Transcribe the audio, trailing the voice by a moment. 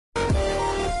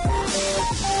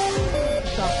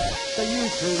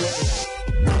Welcome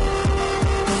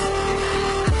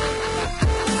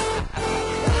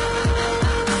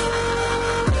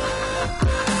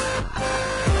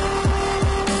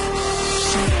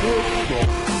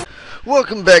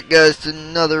back, guys, to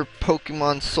another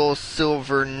Pokemon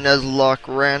SoulSilver Nuzlocke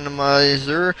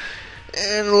Randomizer.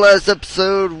 In the last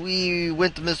episode, we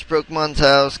went to Mr. Pokemon's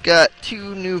house, got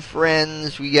two new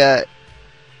friends. We got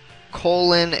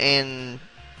Colin and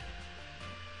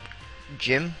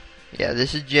Jim. Yeah,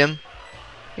 this is Jim.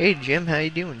 Hey, Jim, how you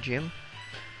doing, Jim?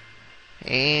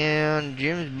 And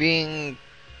Jim's being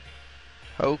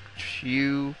poked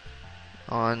you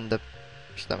on the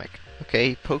stomach.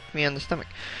 Okay, he poked me on the stomach.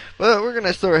 But we're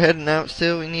gonna start heading out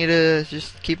still. We need to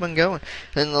just keep on going.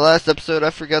 In the last episode, I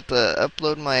forgot to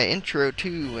upload my intro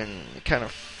too, and kind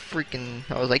of freaking,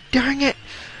 I was like, dang it!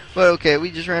 But okay, we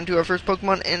just ran to our first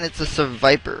Pokemon, and it's a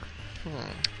Survivor.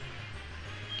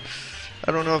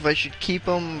 I don't know if I should keep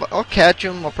him, but I'll catch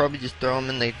him. I'll probably just throw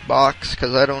him in the box,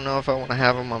 because I don't know if I want to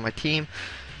have him on my team.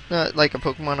 Not like a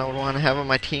Pokemon I would want to have on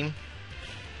my team.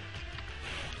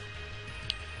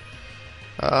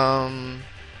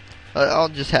 I'll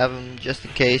just have him just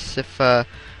in case. If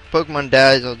Pokemon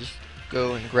dies, I'll just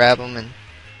go and grab him and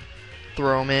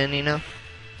throw him in, you know?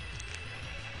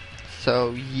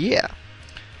 So, yeah.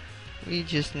 We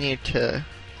just need to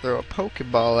throw a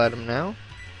Pokeball at him now.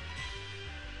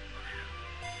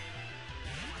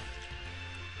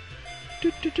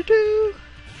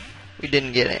 We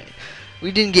didn't get any.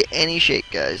 We didn't get any shake,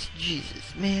 guys.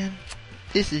 Jesus, man.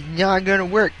 This is not gonna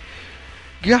work.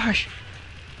 Gosh.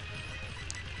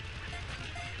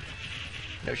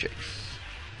 No shakes.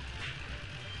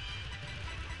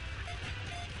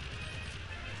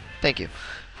 Thank you.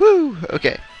 Woo!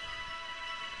 Okay.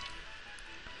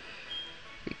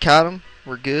 We caught him.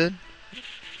 We're good.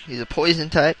 He's a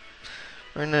poison type.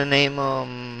 We're gonna name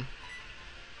him...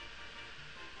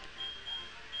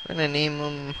 We're gonna name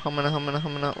him... We're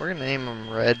gonna name him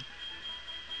Red.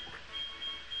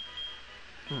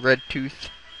 Red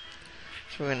Tooth.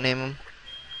 So we're gonna name him.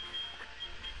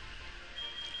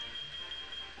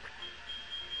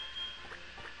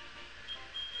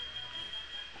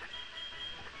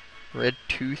 Red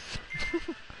Tooth.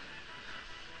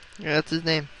 Yeah, that's his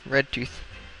name. Red Tooth.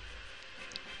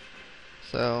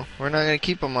 So, we're not going to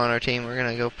keep him on our team. We're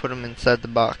going to go put him inside the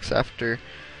box after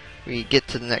we get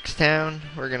to the next town.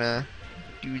 We're going to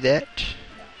do that.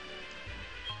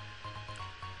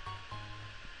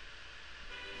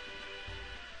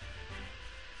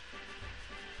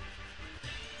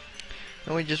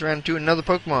 And we just ran into another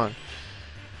Pokemon.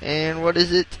 And what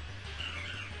is it?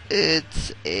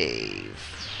 It's a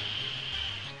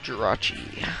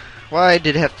Jirachi. Why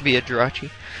did it have to be a Jirachi?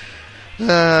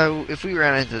 If we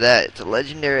ran into that, it's a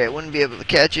legendary. I wouldn't be able to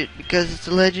catch it because it's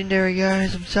a legendary,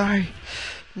 guys. I'm sorry.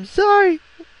 I'm sorry.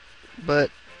 But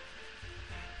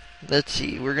let's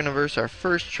see. We're gonna verse our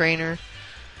first trainer,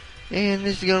 and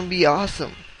this is gonna be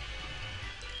awesome.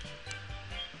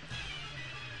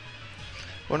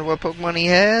 Wonder what Pokemon he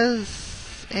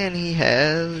has, and he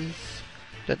has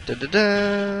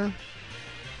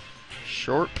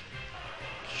Sharpit?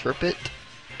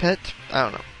 Pet? I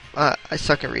don't know. I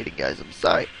suck at reading, guys. I'm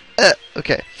sorry.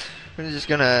 Okay. We're just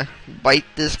gonna bite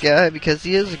this guy because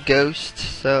he is a ghost,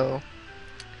 so...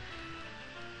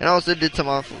 And I also did some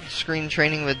off-screen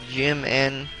training with Jim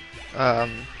and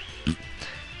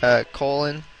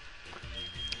Colin.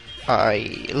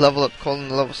 I leveled up Colin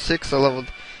to level 6. I leveled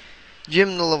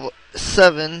Jim to level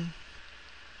 7.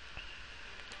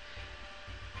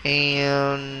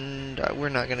 And we're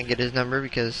not gonna get his number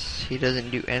because he doesn't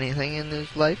do anything in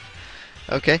his life.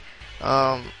 Okay.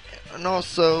 And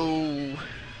also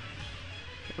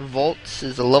Volts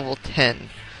is a level 10.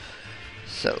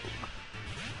 So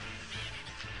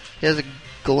he has a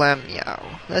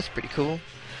Glameow. That's pretty cool.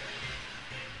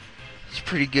 It's a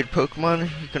pretty good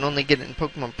Pokemon. You can only get it in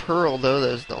Pokemon Pearl though.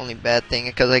 That was the only bad thing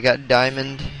because I got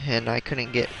Diamond and I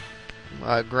couldn't get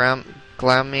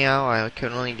Glameow. I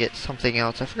could only get something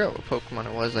else. I forgot what Pokemon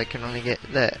it was. I can only get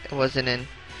that. It wasn't in.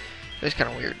 It was kind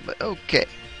of weird, but okay.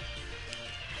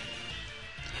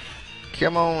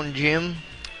 Come on, Jim.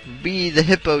 Be the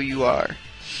hippo you are.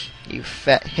 You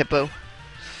fat hippo.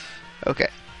 Okay.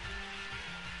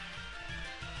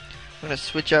 I'm gonna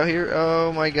switch out here.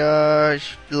 Oh my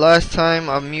gosh. Last time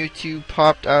a Mewtwo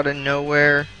popped out of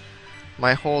nowhere,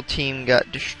 my whole team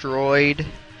got destroyed.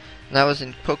 And that was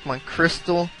in Pokemon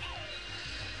Crystal.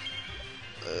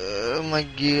 Oh my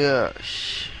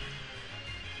gosh.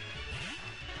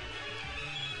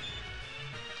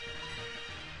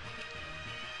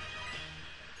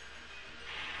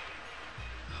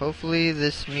 Hopefully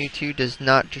this Mewtwo does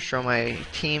not destroy my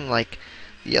team like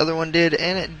the other one did,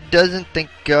 and it doesn't. Thank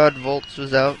God Volts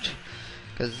was out,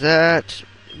 because that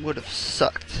would have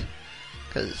sucked.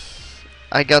 Because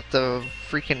I got the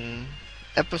freaking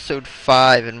episode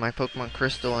 5 in my Pokemon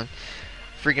Crystal and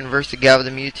freaking versed a guy with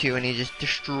a Mewtwo, and he just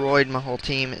destroyed my whole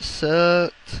team. It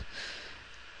sucked.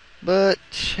 But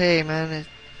hey, man,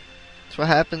 it's what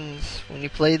happens when you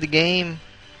play the game.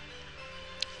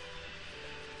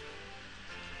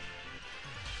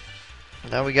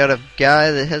 Now we got a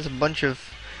guy that has a bunch of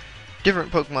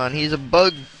different Pokemon. He's a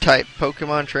bug type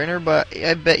Pokemon trainer, but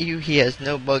I bet you he has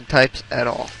no bug types at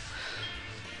all.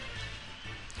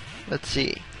 Let's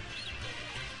see.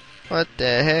 What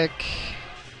the heck?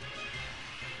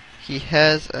 He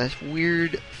has a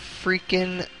weird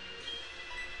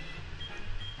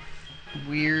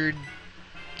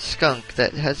skunk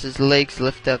that has his legs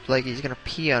lift up like he's gonna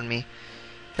pee on me.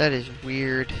 That is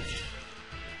weird.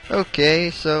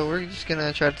 Okay, so we're just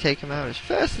gonna try to take him out as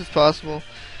fast as possible.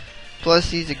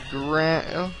 Plus, he's a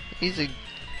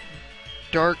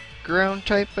dark ground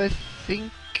type, I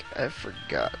think. I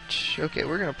forgot. Okay,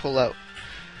 we're gonna pull out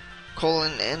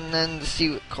Colin and then see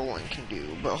what Colin can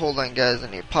do. But hold on, guys, I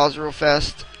need to pause real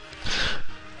fast.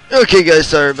 Okay, guys,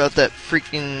 sorry about that.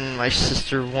 Freaking, my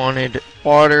sister wanted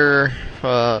water,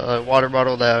 a water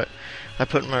bottle that I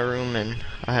put in my room, and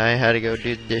I had to go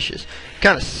do the dishes.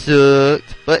 Kind of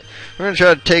sucked, but we're gonna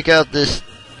try to take out this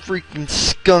freaking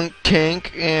skunk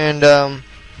tank, and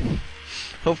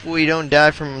hopefully we don't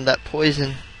die from that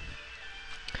poison,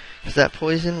 because that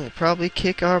poison will probably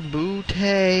kick our booty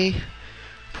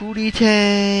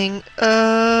tang.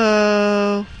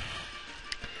 Oh,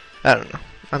 I don't know.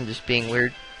 I'm just being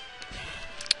weird.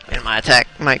 And my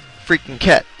freaking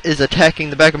cat is attacking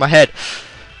the back of my head.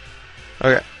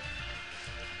 Okay.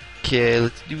 Okay,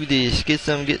 let's do this. Get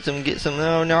some.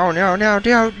 No,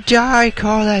 don't die,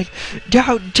 Colin.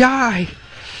 Don't die.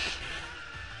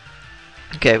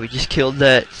 Okay, we just killed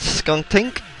that skunk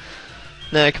tank.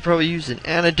 Now I could probably use an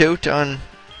antidote on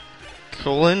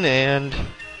Colin, and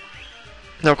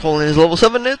now Colin is level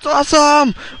 7. It's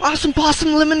awesome! Awesome possum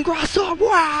lemongrass!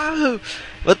 Wow!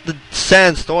 But the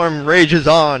sandstorm rages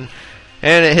on,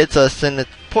 and it hits us, and the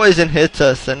poison hits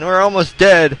us, and we're almost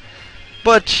dead.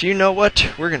 But you know what?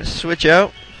 We're gonna switch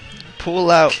out,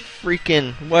 pull out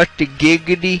freaking what the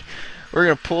giggity. We're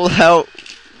gonna pull out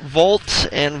Volt,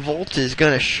 and Volt is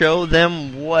gonna show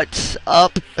them what's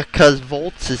up, because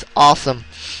Volts is awesome.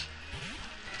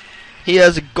 He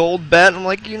has a gold bat. I'm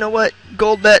like, you know what,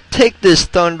 gold bat, take this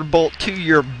thunderbolt to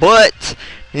your butt.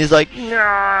 And he's like,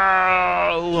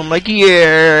 no. I'm like,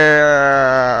 yeah.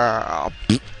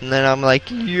 And then I'm like,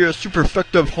 yeah, super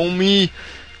effective, homie.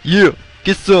 Yeah,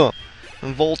 get some.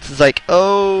 And Volt is like,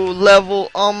 oh, level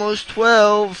almost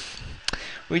 12.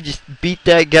 We just beat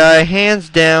that guy hands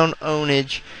down,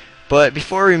 ownage. But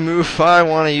before we move, I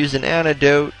want to use an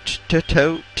antidote.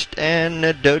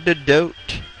 Antidote.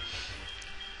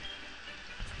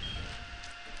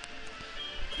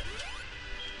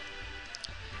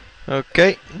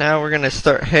 Okay, now we're gonna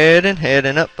start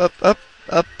heading up.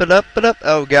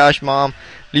 Oh gosh, Mom,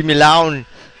 leave me alone.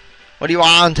 What do you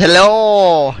want?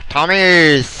 Hello,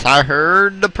 Thomas. I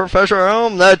heard the Professor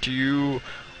that you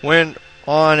went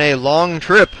on a long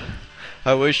trip.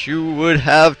 I wish you would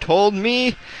have told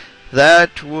me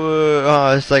that.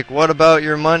 It's like, what about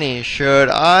your money? Should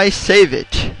I save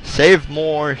it? Save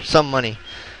some money.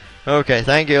 Okay,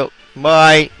 thank you.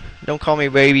 Bye. Don't call me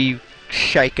baby, you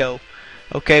psycho.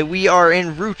 Okay, we are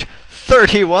en route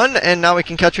 31, and now we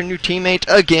can catch a new teammate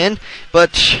again.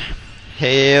 But,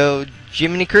 hey,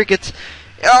 Jiminy Crickets.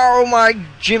 Oh my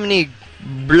Jiminy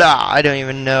blah. I don't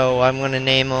even know. I'm gonna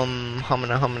name him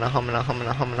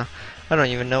Humana. I don't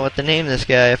even know what to name this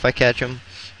guy if I catch him.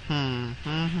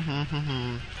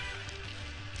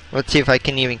 Let's see if I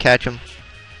can even catch him.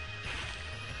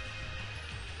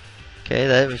 Okay,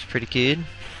 that was pretty good.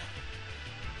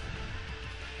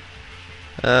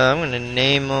 I'm gonna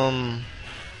name him.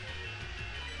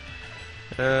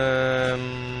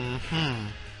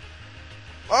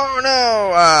 Oh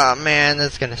no! Ah, man,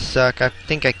 that's gonna suck. I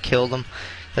think I killed him,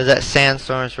 cause that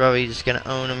sandstorm's probably just gonna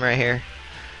own him right here.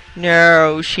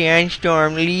 No,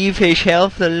 sandstorm, leave his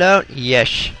health alone.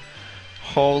 Yes.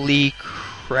 Holy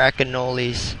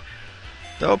crackanolies!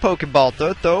 Throw a Pokeball.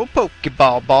 Throw a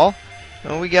Pokeball. Ball.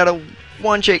 And we got a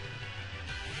one shake.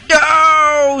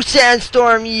 No,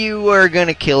 Sandstorm, you are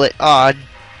gonna kill it. Aw,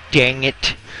 dang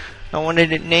it. I wanted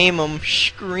to name him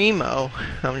Screamo.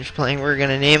 I'm just playing. We're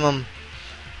gonna name him.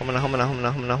 We're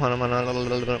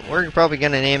probably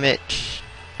gonna name it.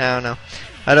 I don't know.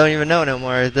 I don't even know no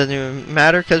more. It doesn't even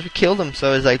matter because we killed him.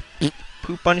 So it's like,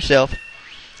 poop on yourself.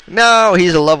 No,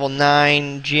 he's a level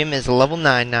 9. Jim is a level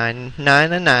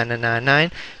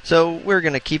 9. So we're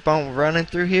going to keep on running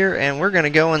through here, and we're going to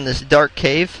go in this dark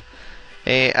cave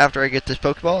after I get this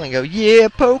Pokeball and go, yeah,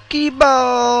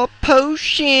 Pokeball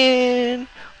potion.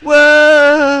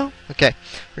 Whoa. Okay,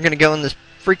 we're going to go in this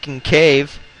freaking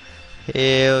cave.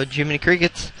 Ew, Jiminy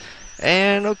Crickets.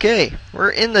 And okay, we're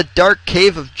in the dark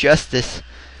cave of justice.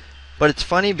 But it's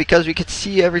funny because we can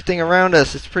see everything around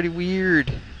us. It's pretty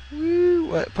weird. Woo,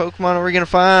 what Pokemon are we going to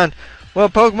find?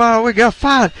 What Pokemon are we going to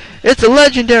find? It's a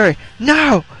legendary.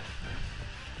 No.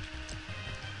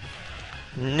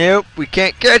 Nope, we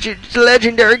can't catch it. It's a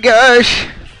legendary, guys.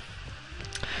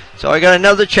 So I got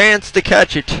another chance to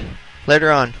catch it later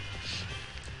on.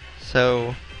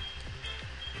 So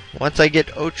once I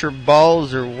get Ultra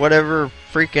Balls or whatever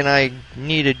freaking I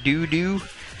need to do.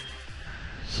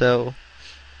 So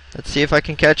let's see if I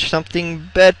can catch something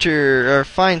better, or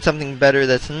find something better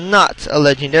that's not a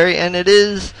legendary, and it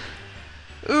is...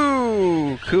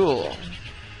 Ooh, cool.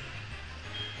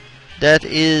 That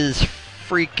is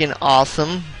freaking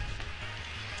awesome.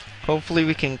 Hopefully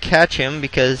we can catch him,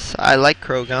 because I like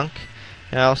Krogunk,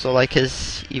 and I also like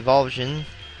his evolution.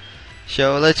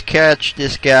 So let's catch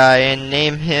this guy and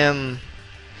name him...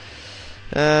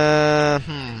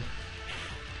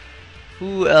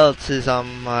 Who else is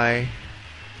on my...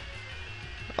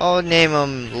 I'll name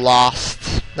him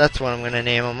Lost. That's what I'm going to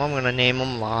name him. I'm going to name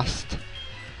him Lost.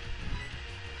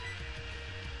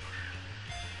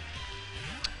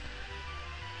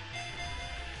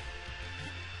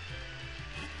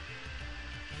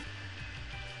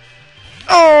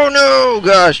 Oh no!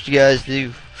 Gosh, you guys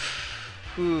do.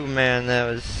 Ooh, man, that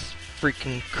was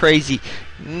freaking crazy.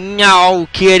 No,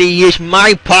 kitty, it's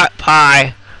my pot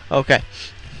pie. Okay.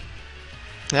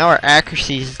 Now our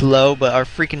accuracy is low, but our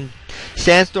freaking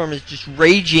Sandstorm is just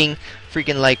raging,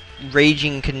 freaking like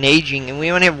raging, canaging, and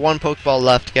we only have one Pokeball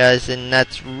left, guys, and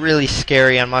that's really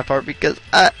scary on my part because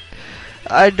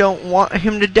I don't want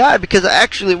him to die, because I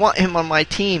actually want him on my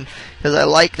team because I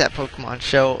like that Pokemon.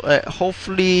 So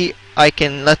hopefully I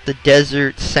can let the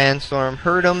Desert Sandstorm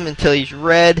hurt him until he's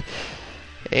red.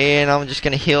 And I'm just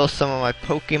going to heal some of my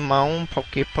Pokemon.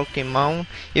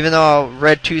 Even though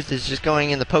Red Tooth is just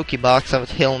going in the Pokebox, I would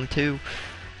heal him too.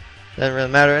 Doesn't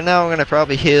really matter. And now I'm going to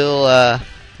probably heal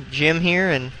Jim here.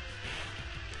 And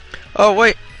oh,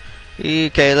 wait.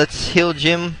 Okay, let's heal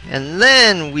Jim. And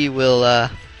then we will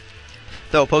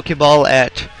throw a Pokeball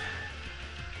at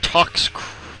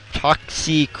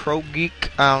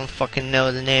Toxicrogeek. I don't fucking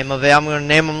know the name of it. I'm going to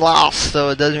name him Lost, so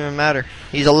it doesn't even matter.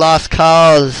 He's a lost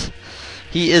cause.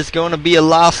 He is going to be a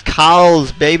lost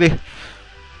cause, baby.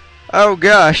 Oh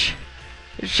gosh,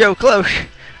 it's so close.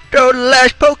 Throw the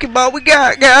last Pokeball we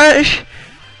got, guys.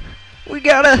 We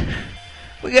gotta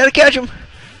catch him.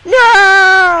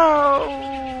 No.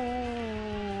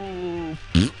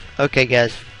 Okay,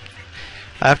 guys,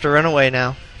 I have to run away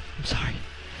now. I'm sorry.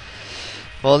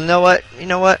 Well, you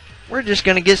know what? We're just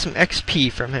gonna get some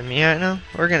XP from him. Yeah, no.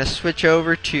 We're gonna switch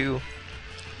over to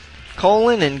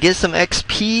Colin and get some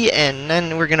XP, and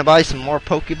then we're gonna buy some more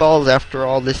Pokeballs after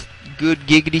all this good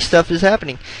giggity stuff is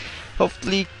happening.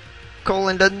 Hopefully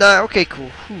Colin doesn't die. Okay, cool.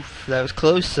 Whew, that was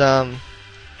close.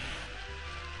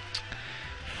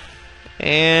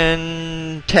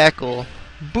 And tackle.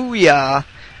 Booyah.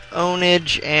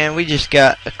 Ownage, and we just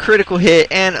got a critical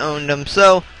hit and owned him.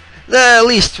 So at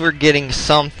least we're getting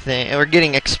something. We're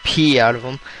getting XP out of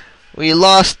him. We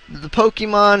lost the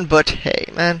Pokemon, but hey,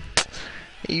 man.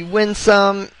 You win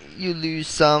some, you lose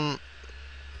some,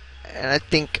 and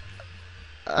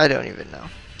I don't even know.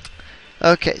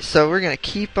 Okay, so we're gonna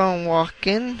keep on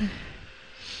walking.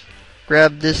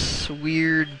 Grab this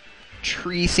weird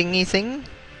tree thingy thing.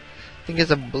 I think it's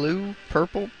a blue,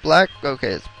 purple, black.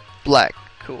 Okay, it's black.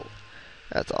 Cool.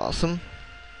 That's awesome.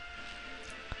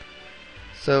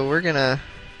 So we're gonna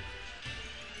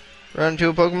run into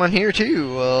a Pokemon here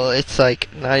too. Well, it's like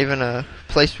not even a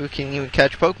place we can even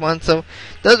catch Pokemon, so it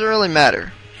doesn't really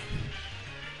matter.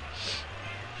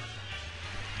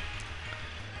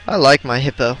 I like my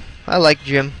Hippo. I like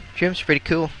Jim. Jim's pretty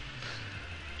cool.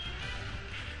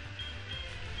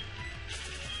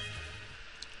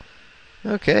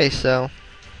 Okay, so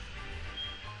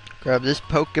grab this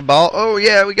Pokeball. Oh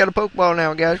yeah, we got a Pokeball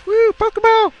now, guys. Woo,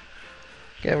 Pokeball!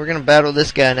 Okay, we're gonna battle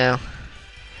this guy now.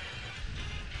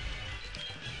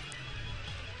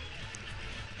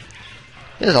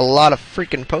 There's a lot of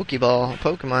freaking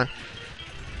Pokemon.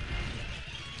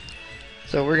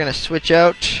 So we're gonna switch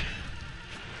out.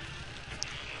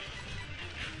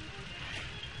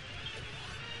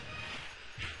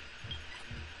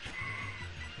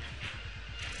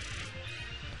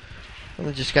 I'm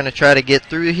I'm just gonna try to get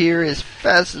through here as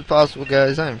fast as possible,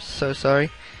 guys. I'm so sorry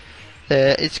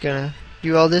that it's gonna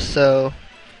do all this, so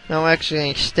now I'm actually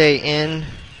gonna stay in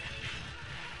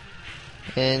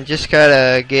and just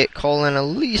gotta get Colin at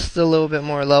least a little bit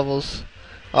more levels.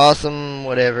 Awesome,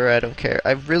 whatever, I don't care.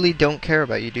 I really don't care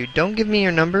about you, dude. Don't give me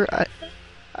your number.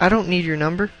 I don't need your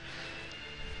number.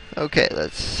 Okay,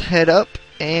 let's head up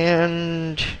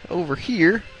and over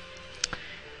here.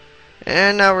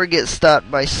 And now we're getting stopped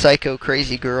by psycho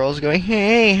crazy girls going,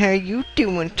 "Hey, how you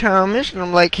doing, Thomas?" And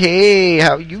I'm like, "Hey,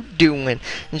 how you doing?"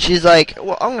 And she's like,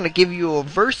 "Well, I'm gonna give you a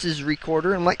versus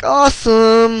recorder." I'm like,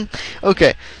 "Awesome."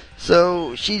 Okay,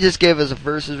 so she just gave us a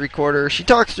versus recorder. She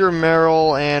talks to her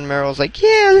Meryl, and Meryl's like,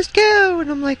 "Yeah, let's go."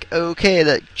 And I'm like, "Okay,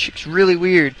 that chick's really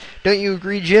weird. Don't you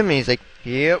agree, Jim?" And he's like,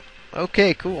 "Yep."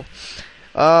 Okay, cool.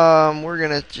 We're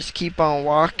gonna just keep on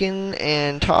walking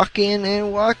and talking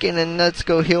and walking, and let's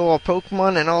go heal a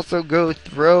Pokemon and also go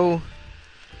throw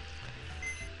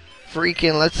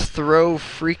let's throw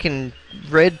freaking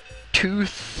Red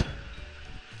Tooth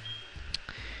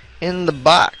in the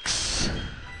box.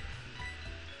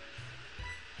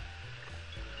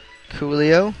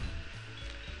 Coolio.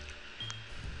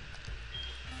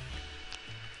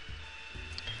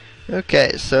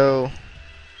 Okay, so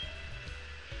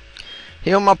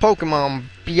heal my Pokemon,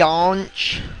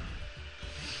 Blanche.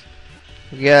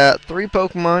 We got 3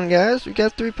 Pokemon, guys. We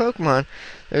got 3 Pokemon.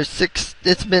 There's 6.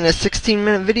 It's been a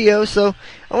 16-minute video, so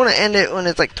I want to end it when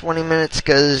it's like 20 minutes,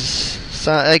 because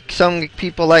some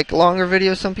people like longer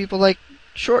videos, some people like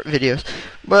short videos.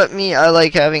 But me, I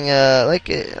like having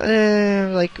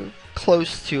like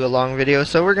close to a long video.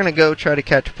 So we're gonna go try to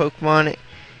catch a Pokemon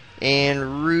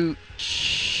and root.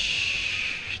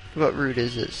 What route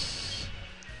is this?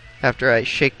 After I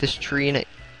shake this tree and it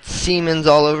semen's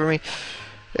all over me.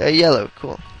 Yellow,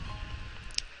 cool.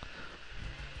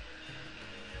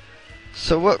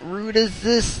 So what route is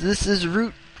this? This is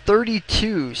Route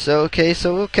 32. So okay,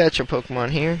 so we'll catch a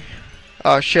Pokemon here.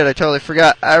 Oh shit, I totally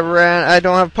forgot. I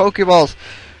don't have Pokeballs.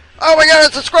 Oh my god,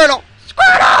 it's a Squirtle!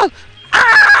 Squirtle!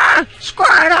 Ah!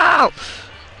 Squirtle!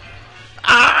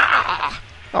 Ah!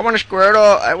 I want a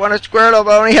Squirtle,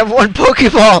 but I only have 1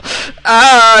 Pokeball.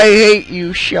 Ah, I hate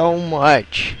you so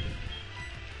much.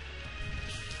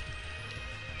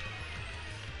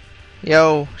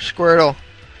 Yo, Squirtle.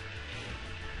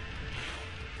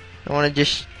 I want to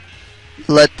just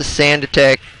let the sand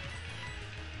attack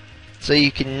so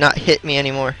you can not hit me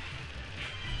anymore.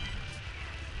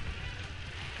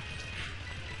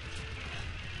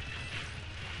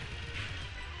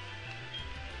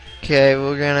 Okay,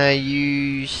 we're gonna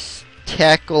use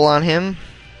Tackle on him.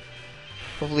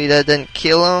 Hopefully that doesn't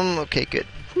kill him. Okay, good.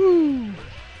 Woo.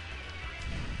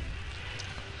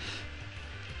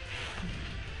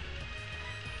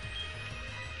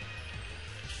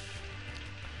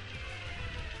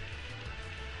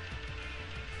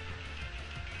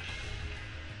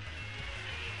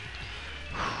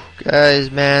 Guys,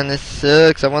 man, this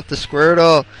sucks. I want the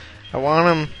Squirtle. I want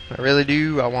him. I really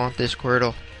do. I want this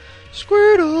Squirtle.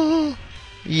 Squirtle!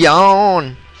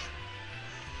 Yawn!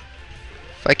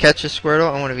 If I catch a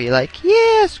Squirtle, I want to be like,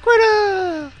 yeah,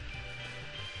 Squirtle!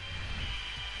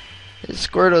 This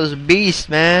Squirtle's a beast,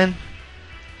 man.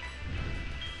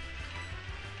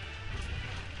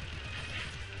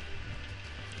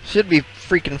 Should be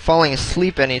freaking falling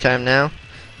asleep anytime now.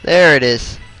 There it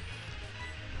is.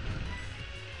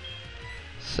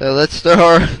 So let's throw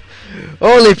our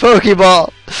only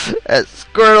Pokeball at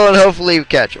Squirtle and hopefully we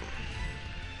catch him.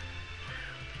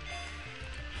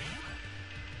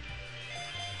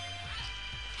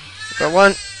 So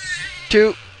 1,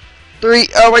 2, 3.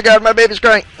 Oh my god, my baby's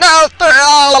crying. No,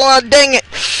 oh, dang it.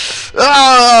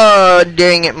 Oh,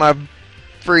 dang it, my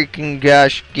freaking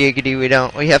gosh, giggity,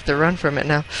 we have to run from it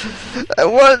now. I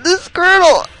want this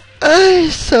Squirtle. I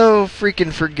so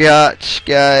freaking forgot,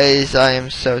 guys. I am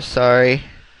so sorry.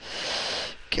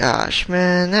 Gosh,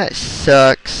 man, that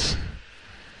sucks.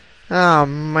 Oh,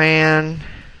 man.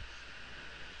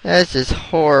 That's just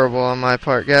horrible on my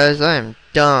part, guys. I am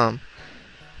dumb.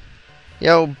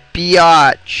 Yo,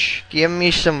 biatch, give me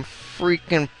some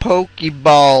freaking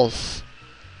Pokeballs.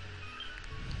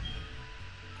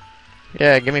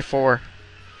 Yeah, give me 4.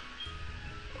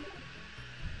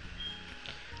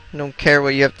 Don't care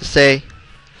what you have to say.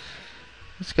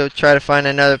 Let's go try to find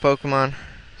another Pokemon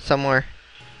somewhere.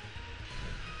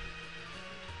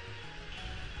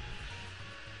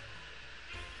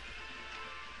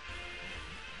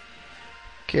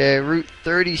 Okay, Route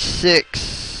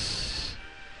 36.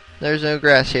 There's no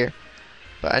grass here.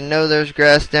 But I know there's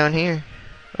grass down here.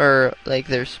 Or, like,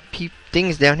 there's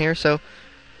things down here, so...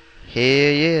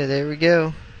 yeah, there we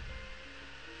go.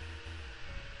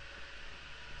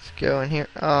 go in here.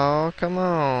 Oh, come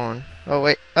on. Oh,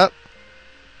 wait. Up.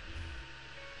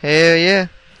 Hell yeah.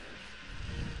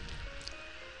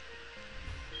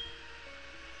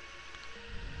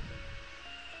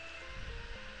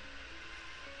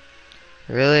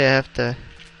 Really? I have to...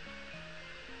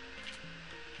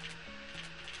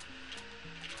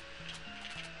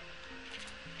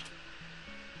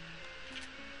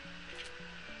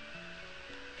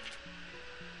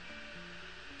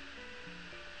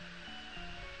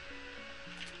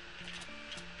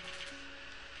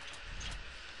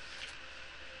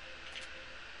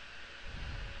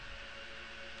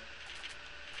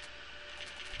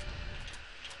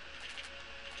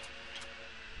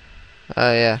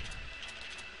 Oh, yeah.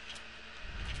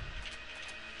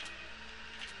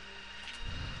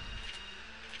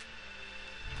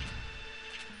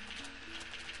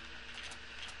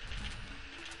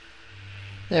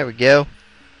 There we go.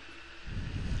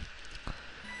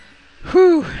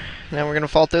 Whew. Now we're gonna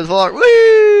fall through the floor.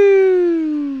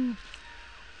 Woo!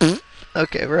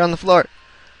 Okay, we're on the floor.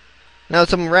 Now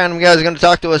some random guy's gonna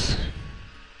talk to us.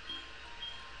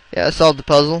 Yeah, I solved the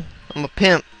puzzle. I'm a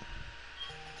pimp.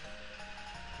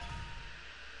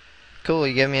 Cool,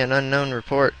 you gave me an unknown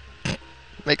report.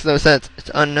 Makes no sense. It's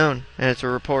unknown, and it's a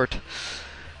report.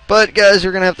 But, guys,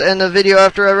 we're going to have to end the video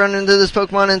after I run into this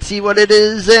Pokemon and see what it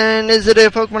is. And is it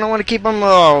a Pokemon I want to keep on?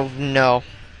 Oh, no.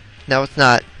 No, it's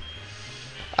not.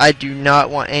 I do not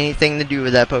want anything to do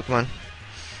with that Pokemon.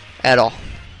 At all.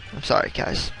 I'm sorry,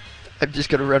 guys. I'm just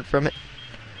going to run from it.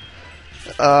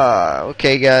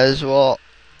 Okay, guys. Well,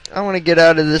 I want to get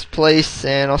out of this place,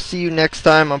 and I'll see you next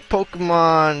time on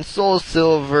Pokemon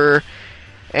SoulSilver.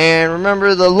 And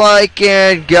remember the like,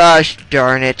 and gosh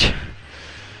darn it.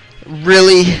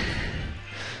 Really?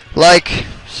 Like,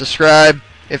 subscribe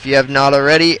if you have not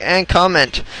already, and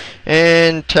comment.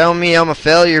 And tell me I'm a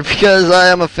failure, because I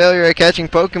am a failure at catching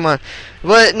Pokemon.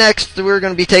 But next, we're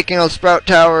going to be taking out Sprout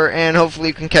Tower, and hopefully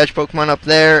you can catch Pokemon up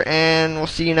there, and we'll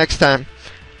see you next time.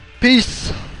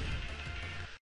 Peace!